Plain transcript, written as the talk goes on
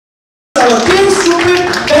our team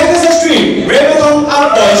stupid Pegasus team, Raymond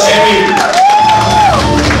out for sharing.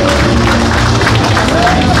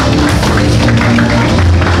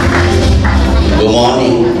 Good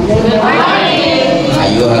morning. Good morning.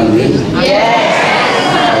 Are you hungry? Yes.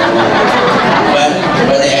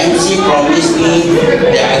 But the MC promised me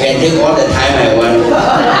that I can take all the time I want.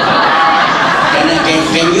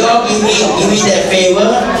 Can you all give me that favor?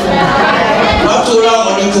 Not too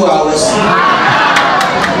long, only 2 hours.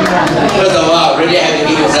 First of all, I really have to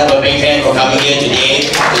give yourself a big hand for coming here today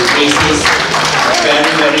to grace this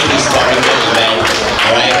very, very historical event.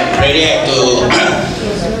 Alright, really have to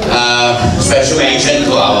special mention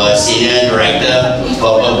to our senior director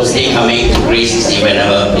for purposely coming to grace this event.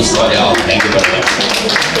 Please call it off. Thank you very much.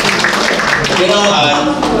 You know,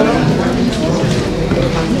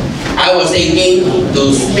 I was thinking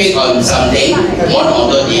to speak on something, one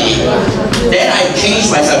author did it. Then I changed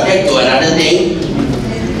my subject to another thing.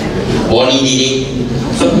 Bonnie did it.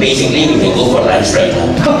 So basically we can go for lunch right now.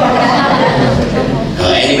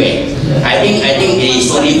 Anyway, I think it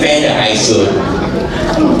is only fair that I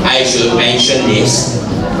should mention this.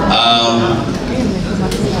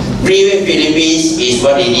 Riway Philippines is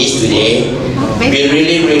what it is today. We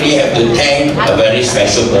really have to thank a very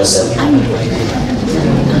special person.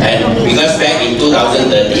 And because back in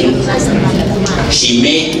 2013, she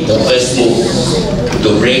made the first move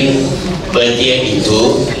to bring birthday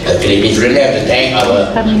into the Philippines. Really have to thank our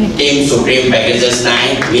Team Supreme Pegasus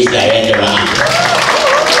 9, Miss Diana.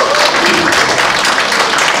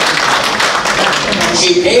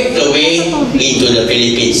 She paved the way into the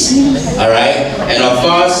Philippines. Alright? And of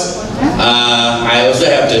course, I also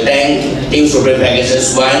have to thank Team Supreme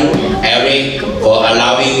Pegasus 1, Eric, for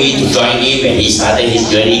allowing me to join him when he started his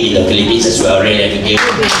journey in the Philippines as well. Really have to give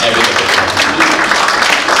Eric a big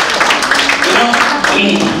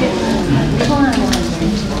hand.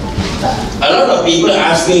 A lot of people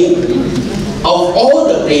ask me, of all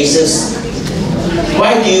the places,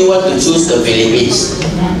 why do you want to choose the Philippines?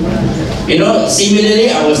 You know, similarly,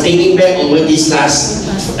 I was thinking back over this last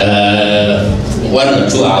 1 or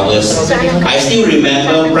 2 hours. I still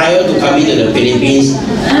remember prior to coming to the Philippines,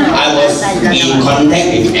 I was in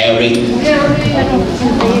contact with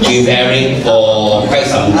Eric for quite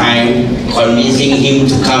some time, convincing him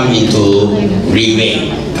to come into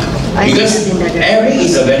Riway. Because Eric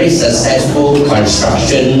is a very successful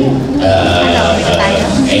construction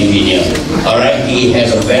engineer. Alright, he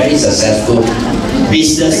has a very successful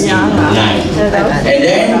business in line. And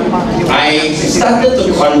then I started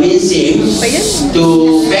to convince him to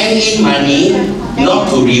bank in money, not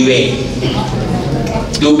to Riway,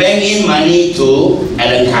 to bank in money to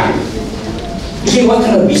Alan Kang. You see, what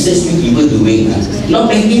kind of business you people doing? Not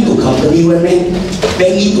banking to company one man,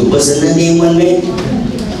 banking to personal name one man.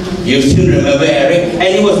 You still remember Eric? And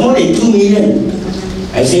it was more than 2 million.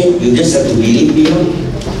 I said, you just have to believe me.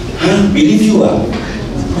 Huh? Believe you?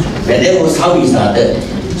 And that was how he started.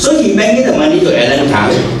 So he banked the money to Alan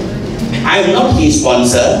Kang. I'm not his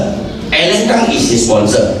sponsor. Alan Kang is his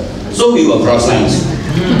sponsor. So we were cross lines.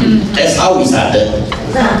 That's how we started.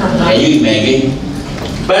 Can you imagine?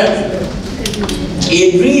 But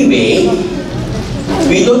in Riway,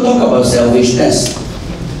 we don't talk about selfishness.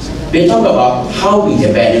 We talk about how we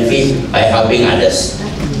can benefit by helping others.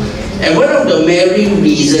 And one of the main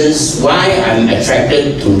reasons why I'm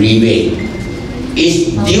attracted to Riway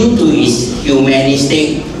is due to its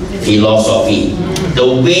humanistic philosophy,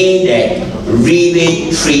 the way that Riway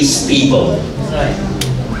treats people.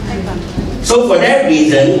 So for that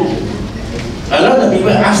reason, a lot of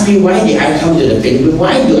people ask me, why did I come to the Philippines?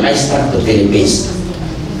 Why do I start the Philippines?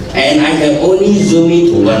 And I can only zoom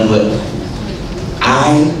into one word.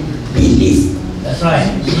 I believe. That's right.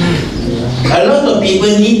 A lot of people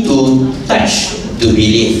need to touch to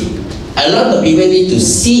believe. A lot of people need to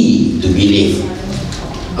see to believe.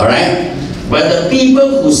 Alright? But the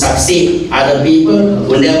people who succeed are the people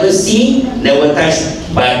who never see, never touch,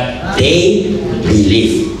 but they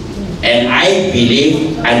believe. And I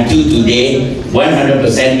believe until today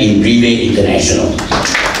 100% in Riway International.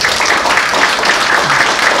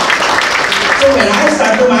 So when I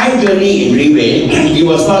started my journey in Riway, it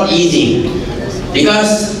was not easy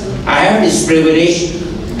because I have this privilege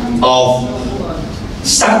of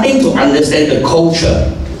starting to understand the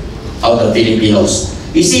culture of the Filipinos.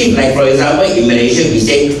 You see, like for example, in Malaysia, we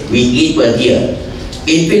say we eat per dia.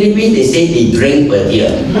 In Philippines, they say they drink per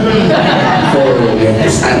dia. So we have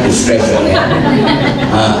to start to stretch on that.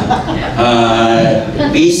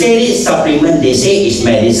 We say it's supplement, they say it's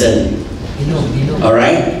medicine.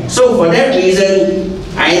 Alright? So for that reason,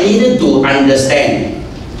 I needed to understand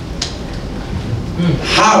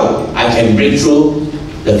how I can break through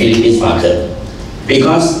the Philippines market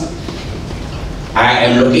because I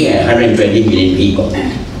am looking at 120 million people.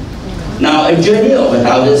 Now, a journey of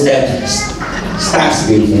 1,000 steps starts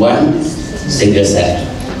with one single step,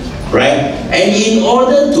 right? And in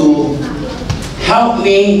order to help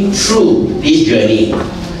me through this journey,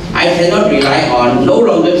 I cannot rely on, no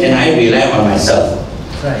longer can I rely on myself,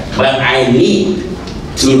 but I need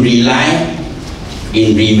to rely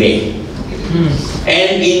in Riway.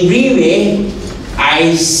 And in Riway,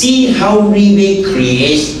 I see how Riway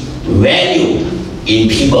creates value in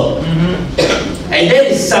people. And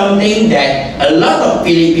that is something that a lot of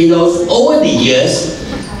Filipinos over the years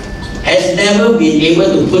has never been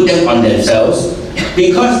able to put them on themselves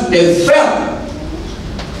because they felt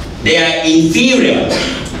they are inferior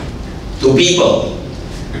to people.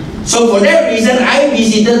 So for that reason, I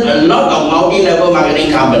visited a lot of multi-level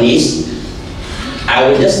marketing companies. I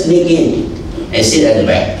would just sneak in and sit at the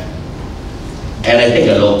back. And I take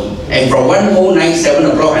a look. And from one whole night, 7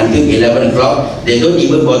 o'clock until 11 o'clock, they don't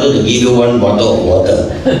even bother to give you one bottle of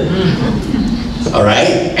water. Alright?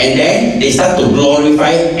 And then they start to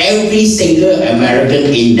glorify every single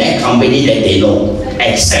American in that company that they know,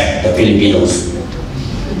 except the Filipinos.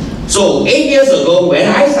 So 8 years ago, when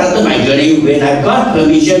I started my journey, when I got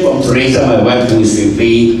permission from Teresa, my wife, who is with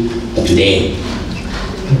me today,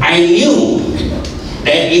 I knew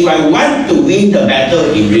that if I want to win the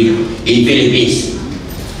battle in Philippines,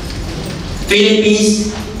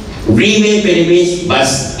 Riway Philippines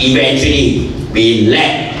must eventually be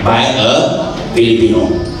led by a Filipino.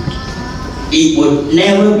 It would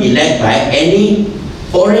never be led by any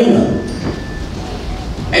foreigner.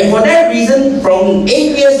 And for that reason, from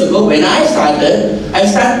 8 years ago when I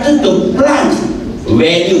started to plant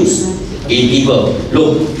values in people.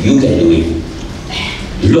 Look, you can do it.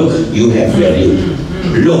 Look, you have value.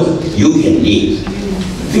 Look, you can lead.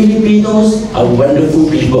 Filipinos are wonderful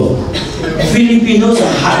people. Filipinos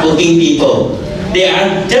are hardworking people. They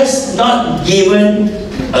are just not given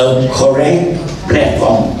a correct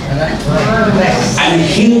platform. I'm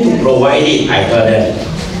here to provide it, I tell them.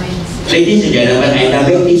 Ladies and gentlemen, and I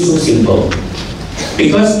make this so simple.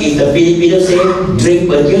 Because if the Filipinos say, drink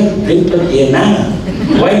per year now.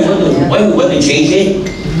 Why you want to change it?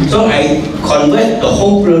 So I convert the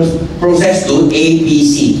whole process to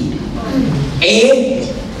ABC. A,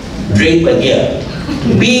 drink per year.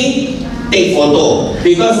 B, take photo.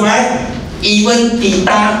 Because why? Even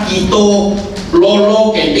Tita, Tito,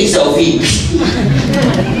 Lolo can take selfie.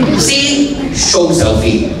 C, show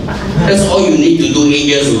selfie. That's all you need to do 8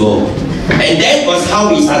 years ago. And that was how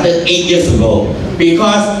we started 8 years ago.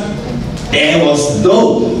 Because there was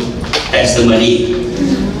no testimony.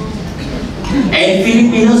 And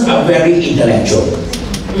Filipinos are very intellectual.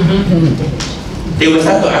 They will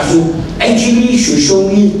start to ask you, actually you should show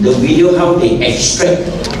me the video how they extract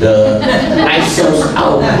the life cells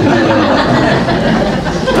out.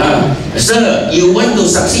 Sir, you want to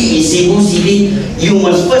succeed in Cebu City, you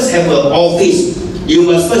must first have an office. You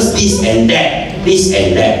must first this and that, this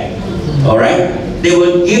and that. Alright? They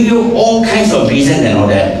will give you all kinds of reasons and all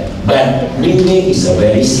that. But Riway is a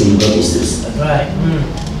very simple business. Right.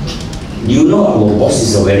 You know our boss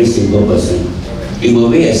is a very simple person. He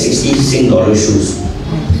will wear a $60 shoes.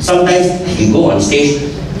 Sometimes he go on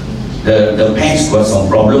stage, the pants got some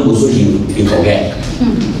problem, also he forget.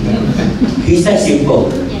 He's that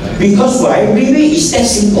simple. Because why? Riway is that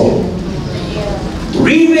simple.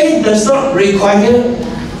 Riway does not require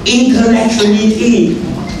intellectuality.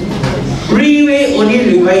 Riway only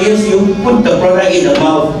requires you put the product in the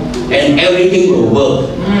mouth and everything will work.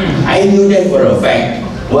 I knew that for a fact.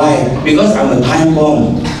 Why? Because I'm a time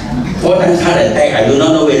bomb. 4 times heart attack, I do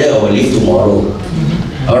not know whether I will live tomorrow.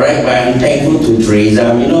 Alright, but I'm thankful to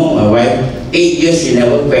Teresa. You know, my wife, 8 years she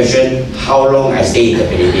never questioned how long I stay in the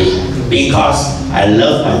Philippines. Because I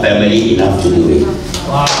love my family enough to do it.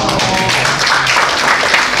 Wow.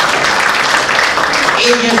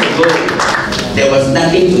 8 years ago, there was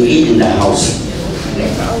nothing to eat in the house.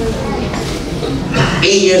 8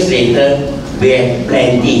 years later, we had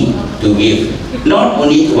plenty to give. Not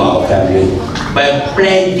only to our family, but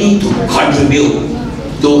plenty to contribute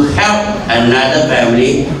to help another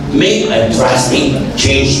family make a drastic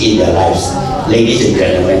change in their lives, ladies and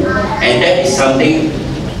gentlemen. And that is something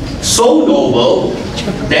so noble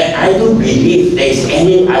that I don't believe there is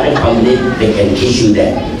any other company that can issue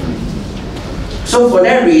that. So for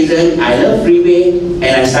that reason, I love Riway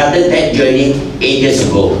and I started that journey 8 years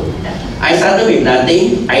ago. I started with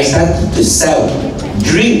nothing. I started to sell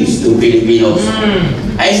dreams to Filipinos.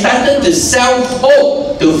 I started to sell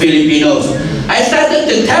hope to Filipinos. I started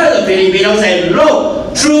to tell the Filipinos that, look,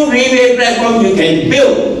 through Riway platform, you can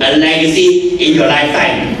build a legacy in your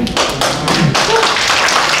lifetime.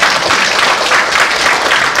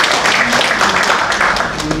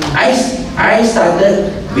 I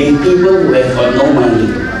started with people who have got no money.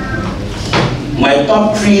 My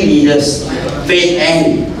top 3 leaders, Faith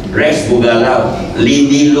Ann, Rex Bugalau,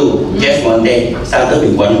 Lindy Lu, Jeff Monte, started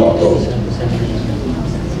with 1 bottle.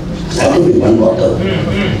 Started with 1 bottle.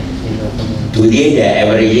 Today they are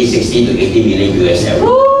averaging 60 to 80 million US every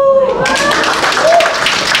year.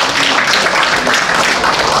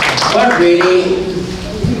 What really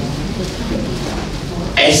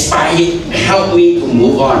inspired, helped me to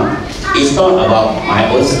move on is not about my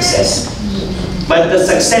own success, but the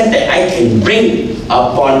success that I can bring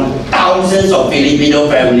upon thousands of Filipino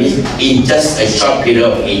families in just a short period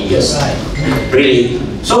of 8 years. Really.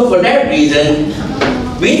 So for that reason,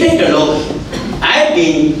 we take a look. I've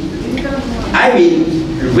been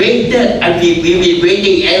waited, we've been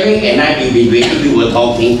waiting, Eric and I, we've been waiting, we were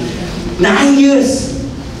talking 9 years.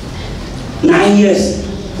 9 years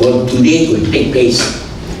for today to take place.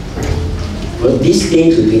 For this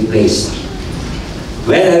day to take place.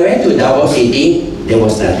 When I went to Davao City, there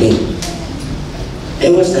was nothing.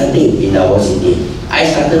 There was nothing in Davao City. I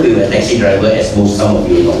started with a taxi driver, as some of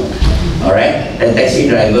you know. Alright? The taxi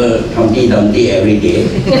driver, Humpty Dumpty every day,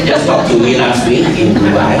 just talked to me last week in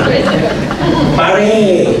Dubai.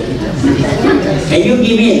 Pare, can you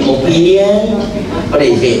give me an opinion? What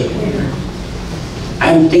is it?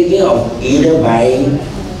 I'm thinking of either buying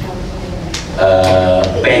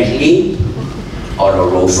Bentley or a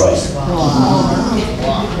Rolls Royce.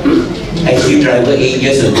 Taxi driver 8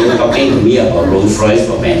 years ago talking to me about Rolls Royce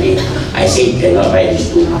or Bentley. I said, cannot buy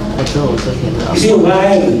these two. He said,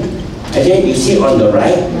 why? I said, you sit on the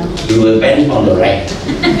right, you will bend on the right.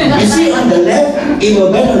 You sit on the left, it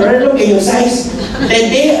will bend on the right. Look at your size.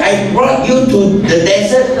 That day I brought you to the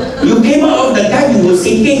desert, you came out of the car, you were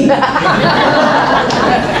sinking.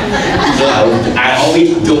 So I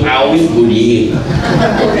always joke, I always bully him.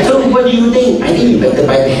 So what do you think? I think you better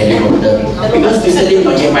buy the helicopter. Because Mr. Lim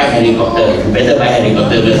not yet buy helicopter, you better buy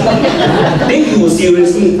helicopter first. Then he was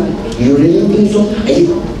seriously, you really think so?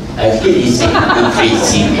 I feel it's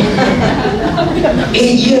crazy.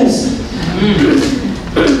 8 years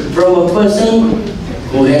from a person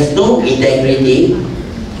who has no integrity,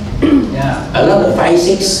 a lot of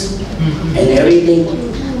 5-6 and everything,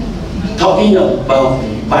 talking about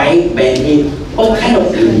buying Bentley. What kind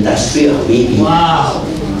of industry are we in? Wow.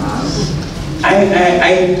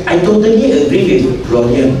 I totally agree with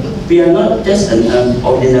Claudia. We are not just an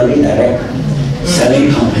ordinary direct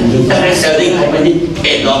selling company. Direct selling company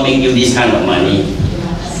cannot make you this kind of money.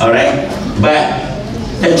 Alright? But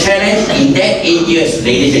the challenge in that 8 years,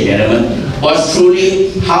 ladies and gentlemen, was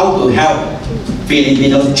truly how to help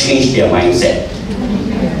Filipinos change their mindset.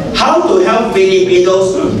 How to help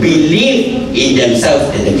Filipinos believe in themselves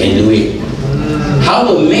that they can do it. How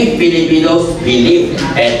to make Filipinos believe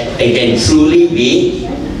that they can truly be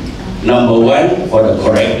number one for the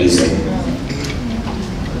correct reason.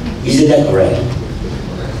 Isn't that correct?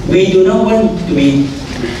 We do not want to be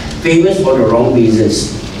famous for the wrong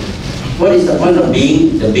reasons. What is the point of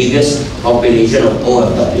being the biggest population of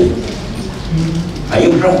OFW? Are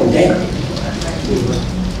you proud of that?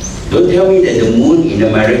 Don't tell me that the moon in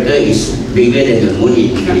America is bigger than the moon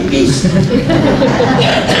in the Philippines.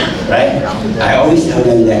 Right? I always tell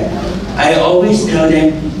them that. I always tell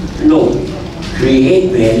them, no,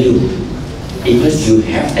 create value because you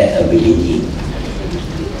have that ability.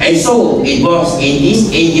 And so it was in these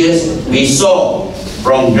 8 years we saw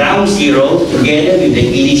from ground zero together with the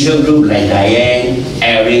initial group like Diane,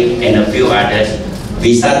 Eric, and a few others,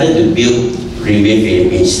 we started to build Riway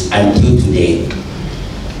Philippines until today.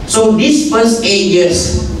 So these first 8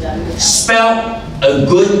 years spelled a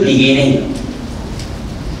good beginning.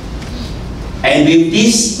 And with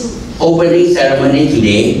this opening ceremony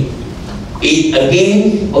today, it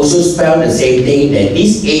again also spelled the same thing, that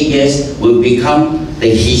these 8 years will become the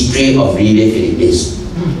history of Riway Philippines.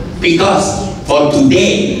 Because for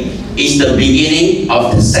today is the beginning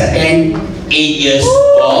of the second 8 years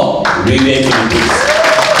of Riway Philippines.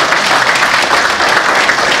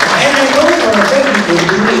 And I know for a fact we can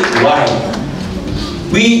do it. Why?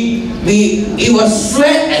 It was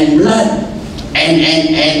sweat and blood and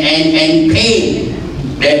pain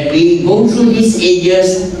that we go through these 8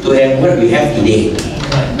 years to have what we have today.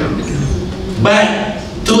 But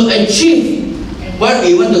to achieve what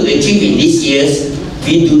we want to achieve in these years,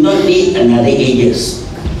 we do not need another 8 years.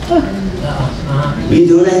 We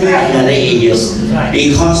do not need another 8 years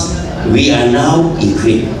because we are now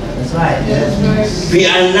equipped. We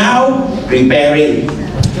are now preparing.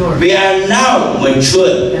 We are now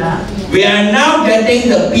matured. We are now getting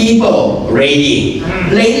the people ready.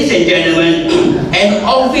 Ladies and gentlemen, an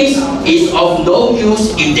office is of no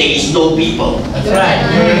use if there is no people.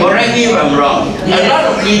 Correct me if I'm wrong. A lot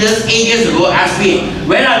of leaders 8 years ago asked me,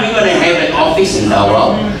 when are we going to have an office in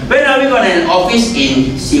Davao? When are we going to have an office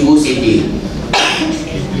in Cebu City?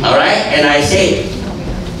 Alright? And I said,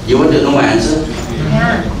 you want to know my answer?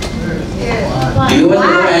 Do you want to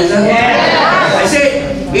know my answer? I said,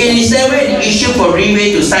 it is never an issue for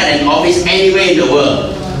Riway to start an office anywhere in the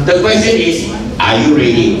world. The question is, are you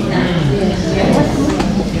ready?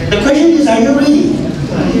 The question is, are you ready?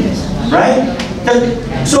 Right?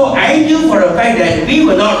 So I knew for a fact that we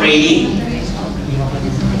were not ready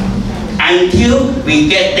until we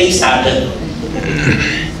get things started.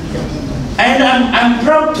 And I'm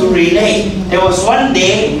proud to relate. There was one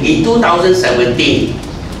day in 2017.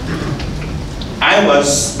 I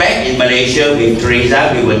was back in Malaysia with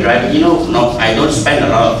Teresa. We were driving. You know, no, I don't spend a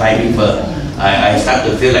lot of time with her. I start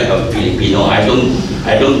to feel like a Filipino. I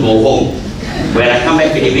don't go home. When I come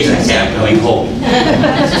back to Philippines, I say I'm coming home.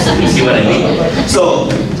 You see what I mean? So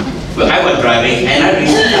I was driving and I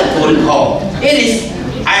received a phone call.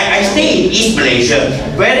 I stay in East Malaysia.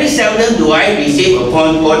 Very seldom do I receive a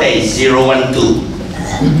phone call that is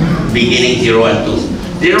 012. Beginning 012.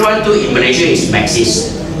 012 in Malaysia is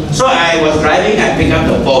Maxis. So I was driving, I picked up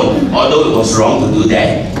the phone, although it was wrong to do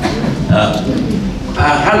that.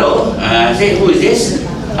 Hello, I said, who is this?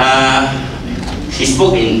 She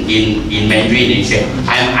spoke in Mandarin and said,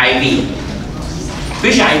 I'm Ivy.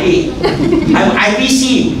 Which Ivy? I'm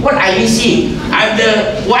IBC. What IBC? I'm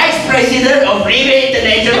the Vice President of Riway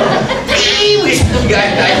International.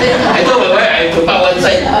 I told my wife, I put out one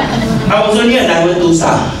side. I was only a Diamond 2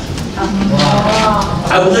 star.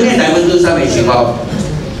 I was only a Diamond 2 star when she called.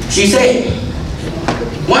 She said,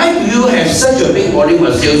 why do you have such a big volume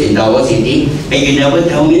of sales in Davao City and you never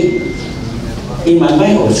tell me? In my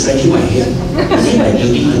mind, I was scratching my head. Is it my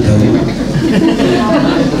duty to tell you?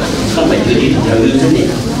 It's not my duty to tell you, isn't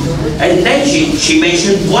it? And then she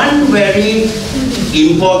mentioned one very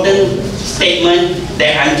important statement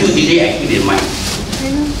that until today I keep in mind.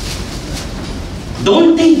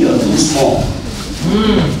 Don't think you're too small.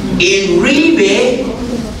 In Riway,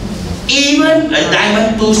 even a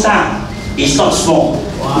Diamond 2 star is not small.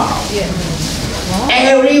 Wow.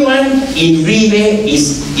 Everyone in Riway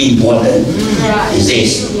is important. He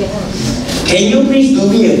says, can you please do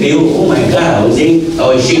me a favor? Oh my God, I was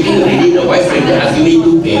shaking already. The wife friend asking me to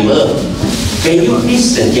do a favor. Can you please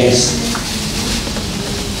suggest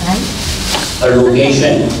a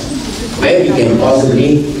location where we can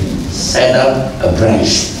possibly set up a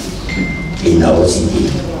branch in our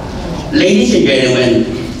city? Ladies and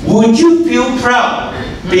gentlemen, would you feel proud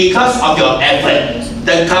because of your effort?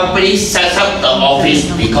 The company sets up the office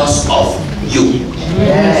because of you.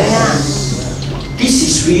 Yes. This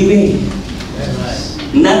is Riway.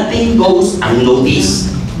 Nothing goes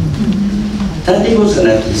unnoticed. Nothing goes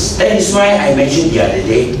unnoticed. That is why I mentioned the other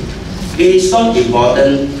day, it is not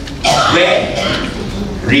important where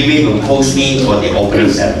Riway will post me for the opening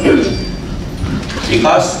ceremony.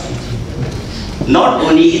 Because not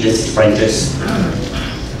only in the 6 branches,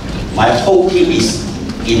 my whole team is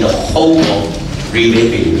in the whole of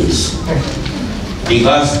Riway Philippines.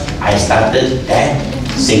 Because I started that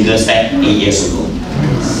single step 8 years ago.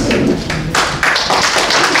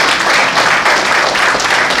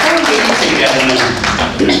 Ladies and gentlemen,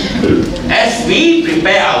 as we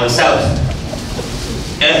prepare ourselves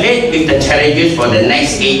ahead with the challenges for the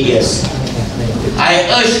next 8 years, I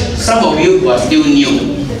urge some of you who are still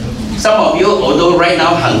new, some of you, although right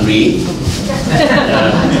now hungry,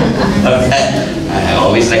 I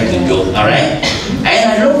always like to joke, alright?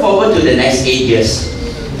 And I look forward to the next 8 years.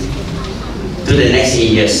 To the next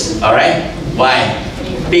 8 years, alright? Why?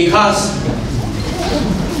 Because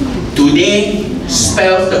today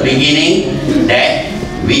spells the beginning that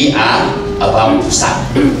we are about to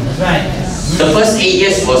start. The first 8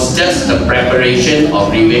 years was just the preparation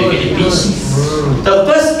of Riway Philippines. The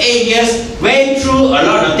first 8 years went through a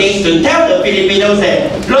lot of things to tell the Filipinos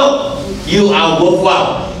that, look, you are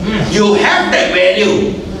worthwhile. You have that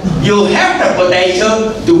value. You have the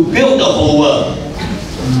potential to build the whole world.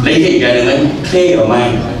 Ladies and gentlemen, clear your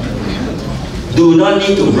mind. Do not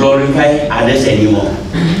need to glorify others anymore.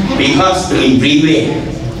 Because in Riway,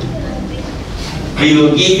 we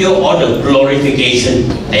will give you all the glorification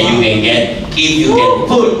that you can get if you can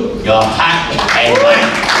put your heart and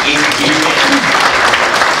mind in Riway.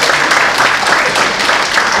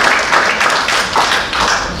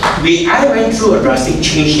 I went through a drastic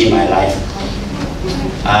change in my life.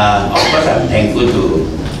 Of course, I'm thankful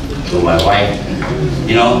to my wife.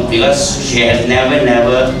 you know, because she has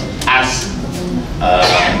never asked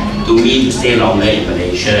to me to stay longer in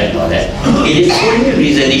Malaysia and all that. It is only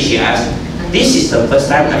recently she asked, this is the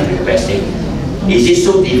first time I'm requesting. Is it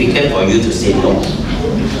so difficult for you to say no?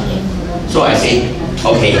 So I said,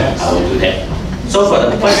 okay, I will do that. So for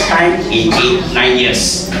the first time in 8-9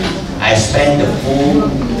 years, I spent the full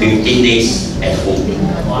 15 days at home.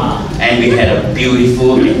 Wow. And we had a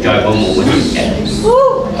beautiful, enjoyable moment together.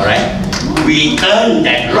 Alright? We earned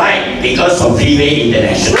that right because of Riway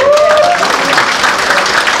International.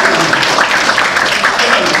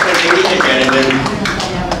 Ladies and gentlemen,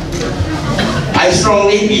 I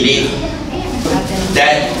strongly believe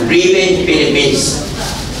that Riway Philippines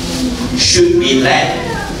should be led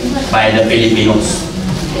by the Filipinos.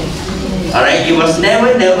 Alright, it was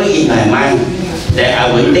never in my mind that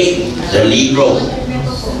I would take the lead role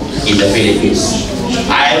in the Philippines.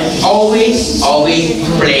 I've always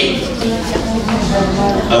played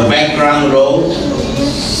a background role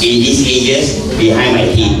in these ages behind my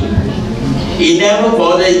team. It never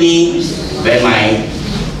bothered me when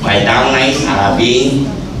my downlines are being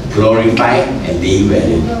glorified and being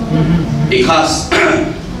valued. Because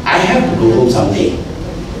I have to go home someday.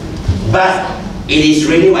 But it is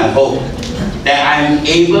really my hope that I'm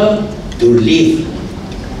able to live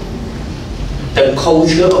the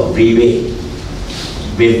culture of Riway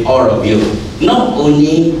with all of you, not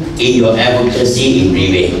only in your advocacy in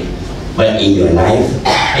Riway, but in your life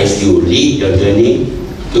as you lead your journey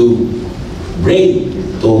to bring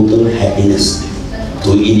total happiness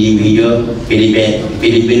to individual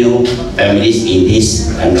Filipino families in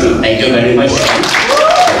this country. Thank you very much.